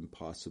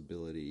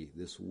impossibility,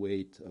 this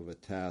weight of a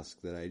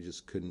task that I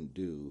just couldn't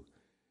do.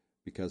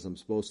 Because I'm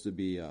supposed to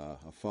be a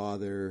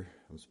father,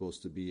 I'm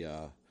supposed to be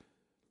a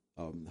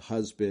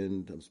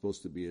husband, I'm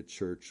supposed to be a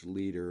church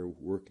leader,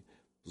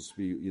 supposed to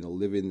be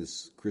living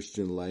this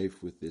Christian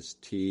life with this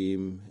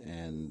team,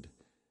 and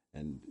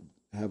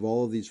have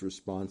all of these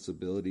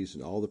responsibilities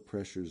and all the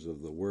pressures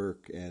of the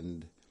work,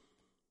 and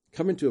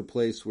coming to a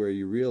place where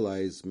you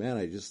realize, man,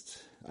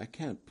 I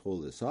can't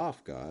pull this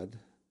off, God.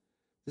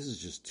 This is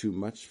just too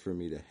much for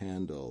me to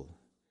handle,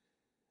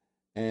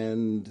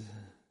 and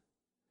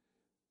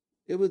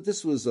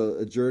this was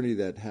a journey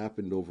that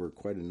happened over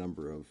quite a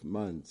number of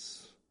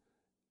months,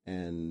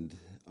 and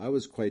I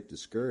was quite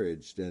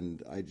discouraged,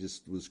 and I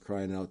just was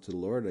crying out to the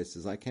Lord. I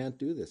says, I can't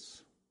do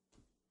this.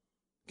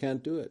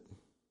 Can't do it.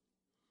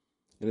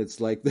 And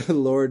it's like the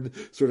Lord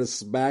sort of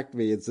smacked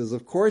me and says,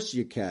 of course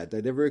you can't.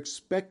 I never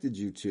expected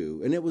you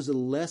to. And it was a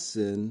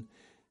lesson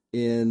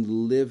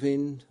in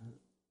living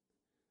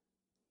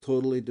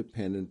totally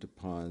dependent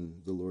upon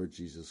the Lord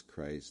Jesus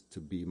Christ to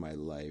be my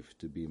life,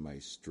 to be my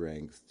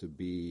strength, to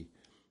be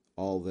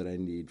all that I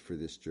need for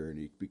this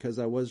journey, because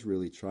I was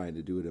really trying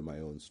to do it in my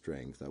own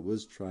strength. I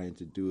was trying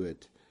to do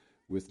it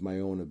with my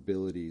own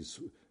abilities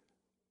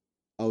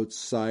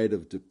outside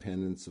of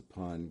dependence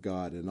upon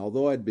God. And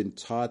although I'd been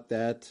taught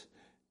that,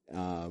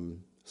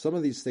 some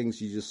of these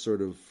things you just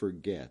sort of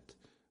forget,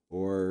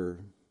 or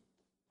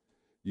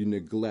you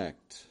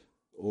neglect,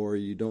 or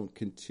you don't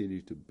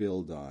continue to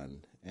build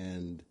on.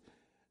 And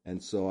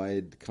so I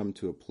had come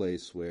to a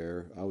place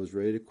where I was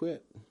ready to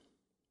quit.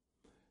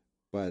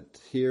 But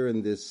here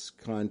in this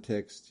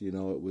context, it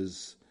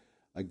was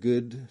a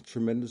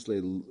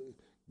tremendously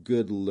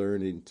good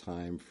learning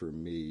time for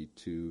me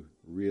to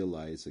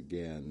realize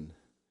again,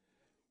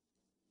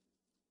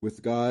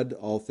 with God,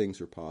 all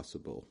things are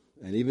possible.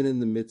 And even in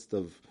the midst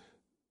of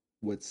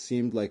what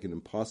seemed like an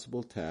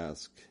impossible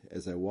task,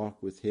 as I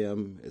walk with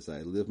Him, as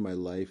I live my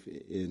life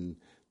in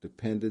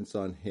dependence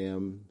on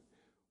Him,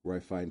 where I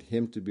find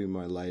Him to be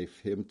my life,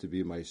 Him to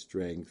be my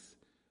strength,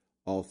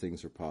 all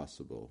things are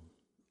possible.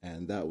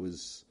 And that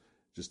was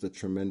just a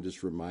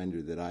tremendous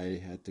reminder that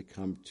I had to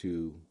come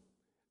to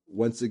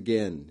once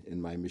again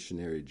in my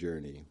missionary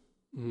journey.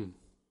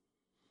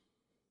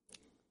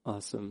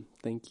 Awesome.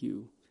 Thank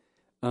you.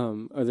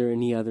 Are there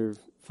any other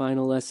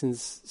final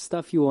lessons,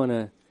 stuff you want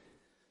to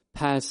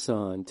pass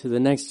on to the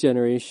next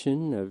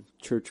generation of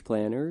church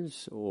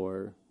planners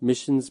or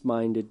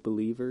missions-minded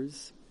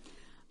believers?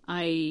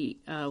 I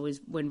was,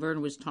 when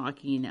Vern was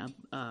talking,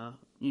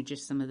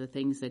 just some of the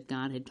things that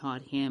God had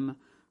taught him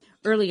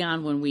early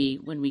on when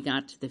we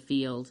got to the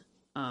field.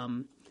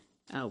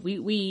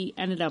 We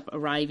ended up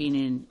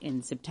arriving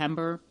in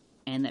September,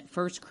 and that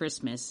first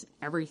Christmas,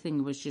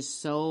 everything was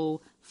just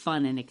so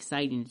fun and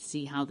exciting to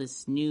see how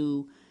this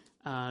new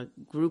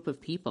group of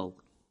people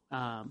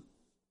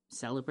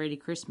celebrated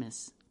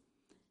Christmas.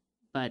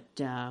 But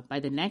by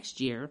the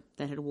next year,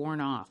 that had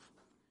worn off.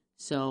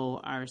 So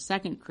our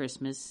second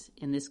Christmas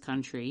in this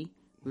country,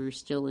 we were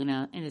still in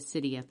a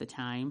city at the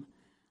time.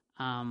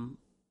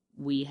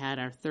 We had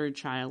our third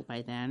child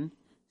by then,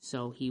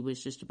 so he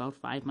was just about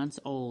 5 months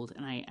old.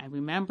 And I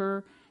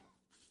remember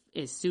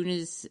as soon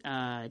as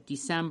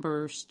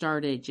December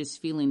started,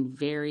 just feeling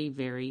very,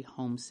 very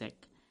homesick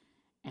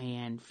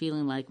and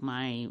feeling like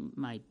my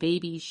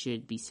baby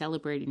should be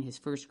celebrating his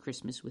first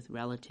Christmas with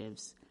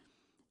relatives.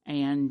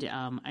 And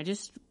I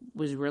just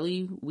was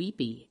really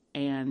weepy.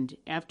 And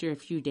after a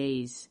few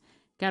days,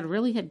 God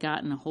really had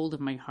gotten a hold of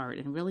my heart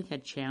and really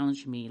had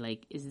challenged me,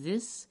 like, is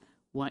this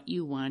what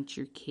you want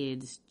your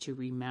kids to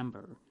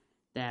remember?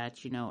 That,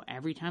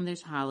 every time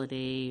there's a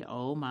holiday,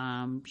 oh,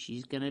 Mom,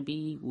 she's going to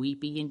be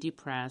weepy and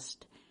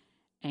depressed.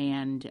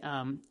 And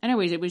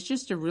anyways, it was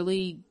just a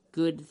really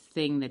good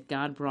thing that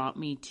God brought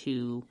me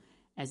to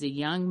as a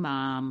young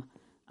mom,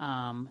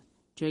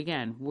 to,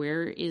 again,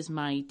 where is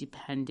my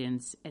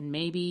dependence? And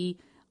maybe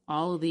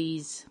all of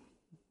these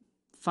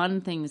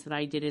fun things that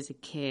I did as a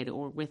kid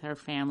or with our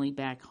family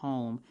back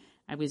home,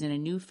 I was in a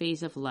new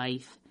phase of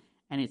life,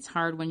 and it's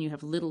hard when you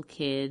have little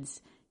kids,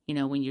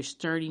 when you're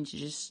starting to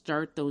just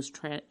start those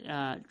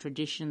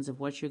traditions of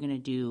what you're going to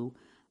do.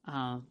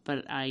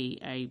 But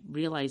I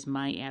realized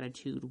my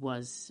attitude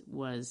was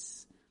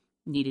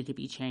needed to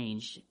be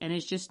changed. And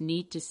it's just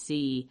neat to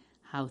see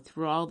how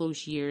through all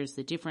those years,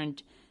 the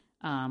different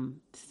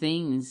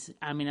things,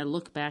 I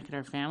look back at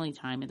our family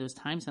time and those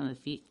times on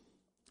the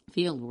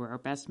field were our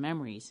best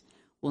memories.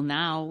 Well,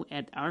 now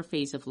at our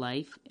phase of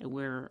life,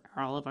 where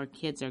all of our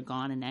kids are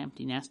gone and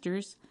empty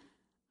nesters,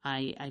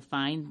 I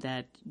find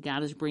that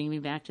God is bringing me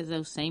back to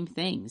those same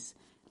things.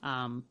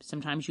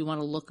 Sometimes you want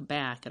to look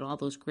back at all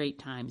those great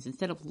times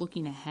instead of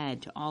looking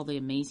ahead to all the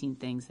amazing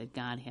things that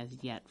God has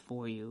yet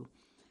for you.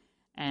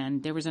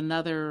 And there was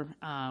another,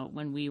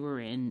 when we were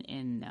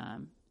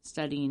in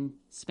studying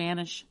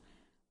Spanish,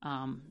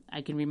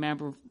 I can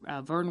remember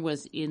Vern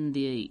was in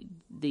the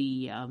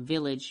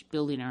village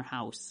building our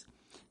house.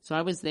 So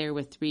I was there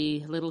with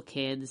 3 little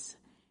kids,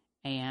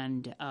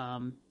 and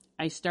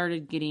I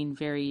started getting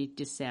very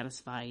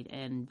dissatisfied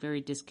and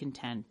very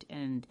discontent.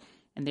 And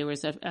there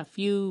was a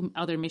few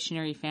other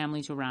missionary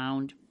families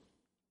around,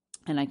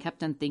 and I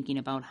kept on thinking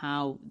about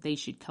how they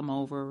should come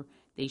over,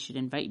 they should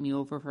invite me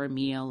over for a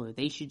meal, or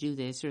they should do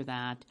this or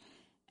that.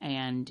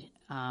 And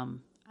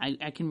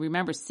I can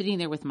remember sitting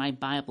there with my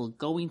Bible,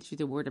 going through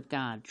the Word of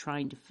God,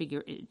 trying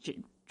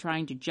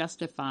to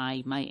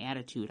justify my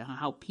attitude,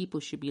 how people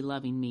should be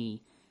loving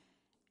me.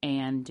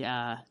 And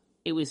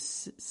it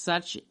was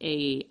such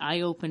a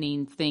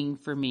eye-opening thing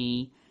for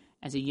me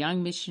as a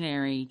young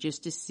missionary,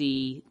 just to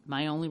see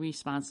my only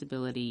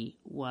responsibility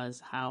was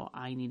how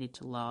I needed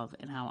to love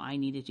and how I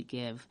needed to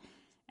give.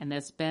 And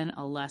that's been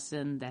a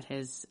lesson that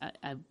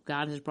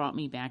God has brought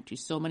me back to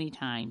so many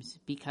times,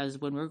 because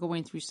when we're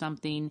going through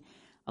something,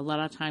 a lot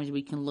of times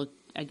we can look,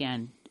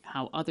 again,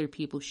 how other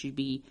people should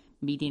be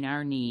meeting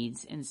our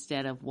needs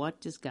instead of what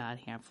does God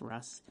have for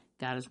us.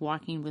 God is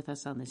walking with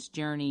us on this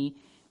journey,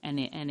 and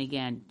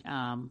again,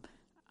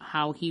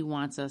 how He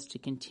wants us to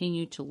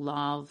continue to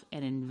love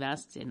and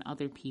invest in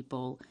other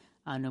people,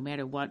 no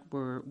matter what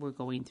we're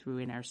going through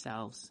in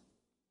ourselves.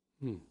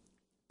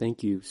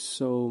 Thank you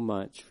so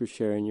much for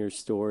sharing your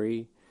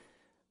story.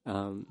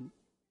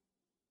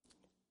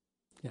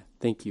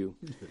 Thank you.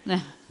 You're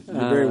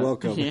very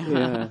welcome.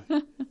 Yeah.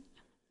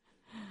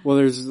 Well,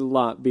 there's a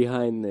lot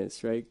behind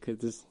this, right?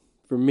 Because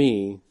for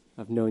me,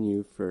 I've known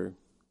you for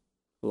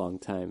a long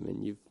time,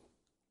 and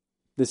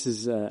this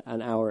is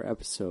an hour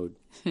episode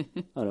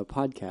on a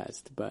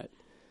podcast, but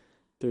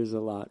there's a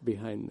lot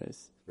behind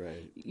this.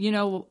 Right.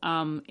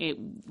 It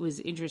was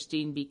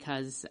interesting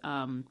because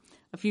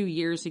a few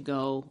years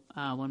ago,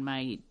 when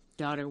my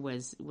daughter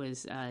was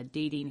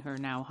dating her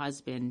now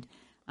husband,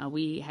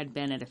 we had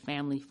been at a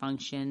family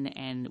function,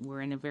 and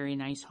we're in a very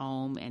nice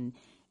home,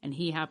 and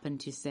he happened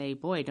to say,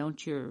 "Boy,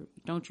 don't your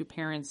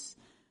parents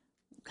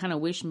kind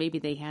of wish maybe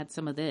they had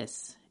some of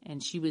this?"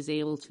 And she was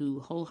able to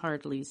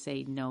wholeheartedly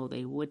say, no,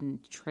 they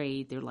wouldn't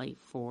trade their life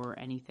for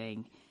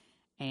anything.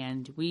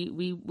 And we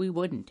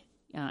wouldn't.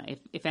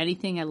 If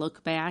anything, I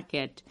look back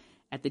at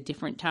the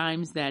different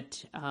times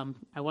that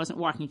I wasn't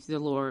walking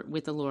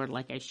with the Lord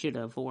like I should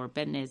have, or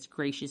been as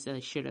gracious as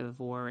I should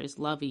have, or as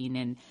loving.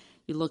 And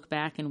you look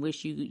back and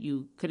wish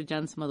you could have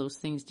done some of those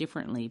things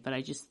differently. But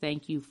I just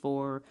thank you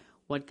for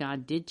what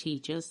God did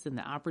teach us and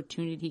the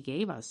opportunity He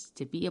gave us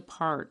to be a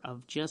part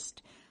of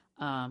just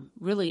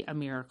really a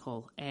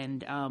miracle.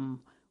 And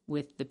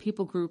with the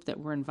people group that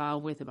we're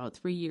involved with about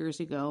 3 years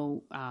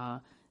ago,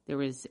 there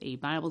was a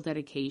Bible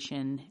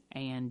dedication,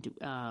 and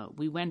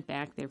we went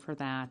back there for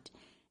that.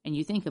 And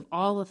you think of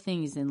all the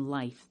things in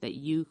life that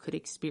you could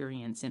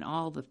experience and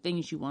all the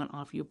things you want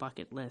off your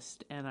bucket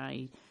list. And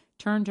I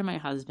turned to my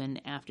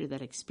husband after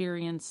that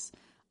experience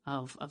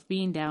of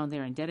being down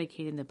there and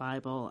dedicating the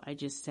Bible. I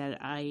just said,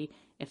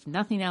 if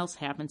nothing else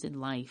happens in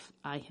life,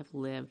 I have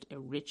lived a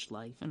rich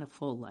life and a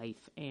full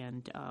life.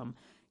 And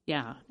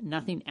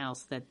nothing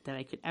else that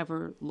I could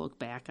ever look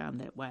back on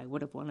that I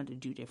would have wanted to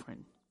do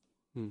different.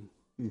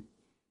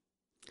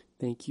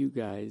 Thank you,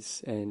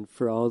 guys. And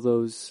for all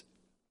those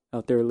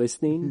out there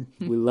listening,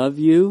 we love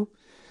you,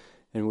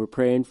 and we're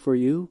praying for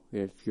you.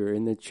 If you're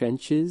in the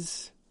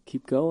trenches,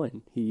 keep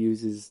going. He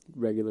uses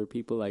regular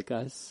people like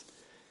us.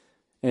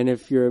 And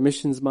if you're a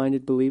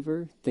missions-minded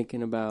believer,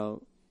 thinking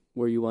about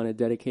where you want to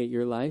dedicate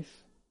your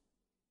life,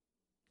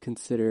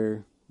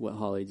 consider what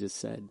Holly just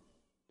said.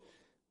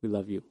 We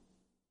love you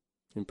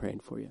and praying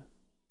for you.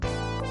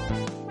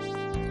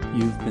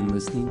 You've been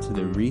listening to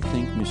the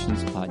Rethink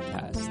Missions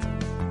podcast.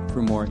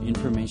 For more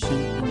information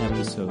and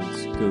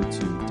episodes, go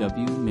to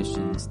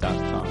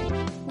wmissions.com.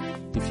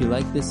 If you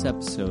like this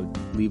episode,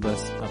 leave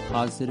us a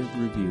positive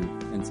review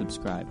and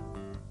subscribe.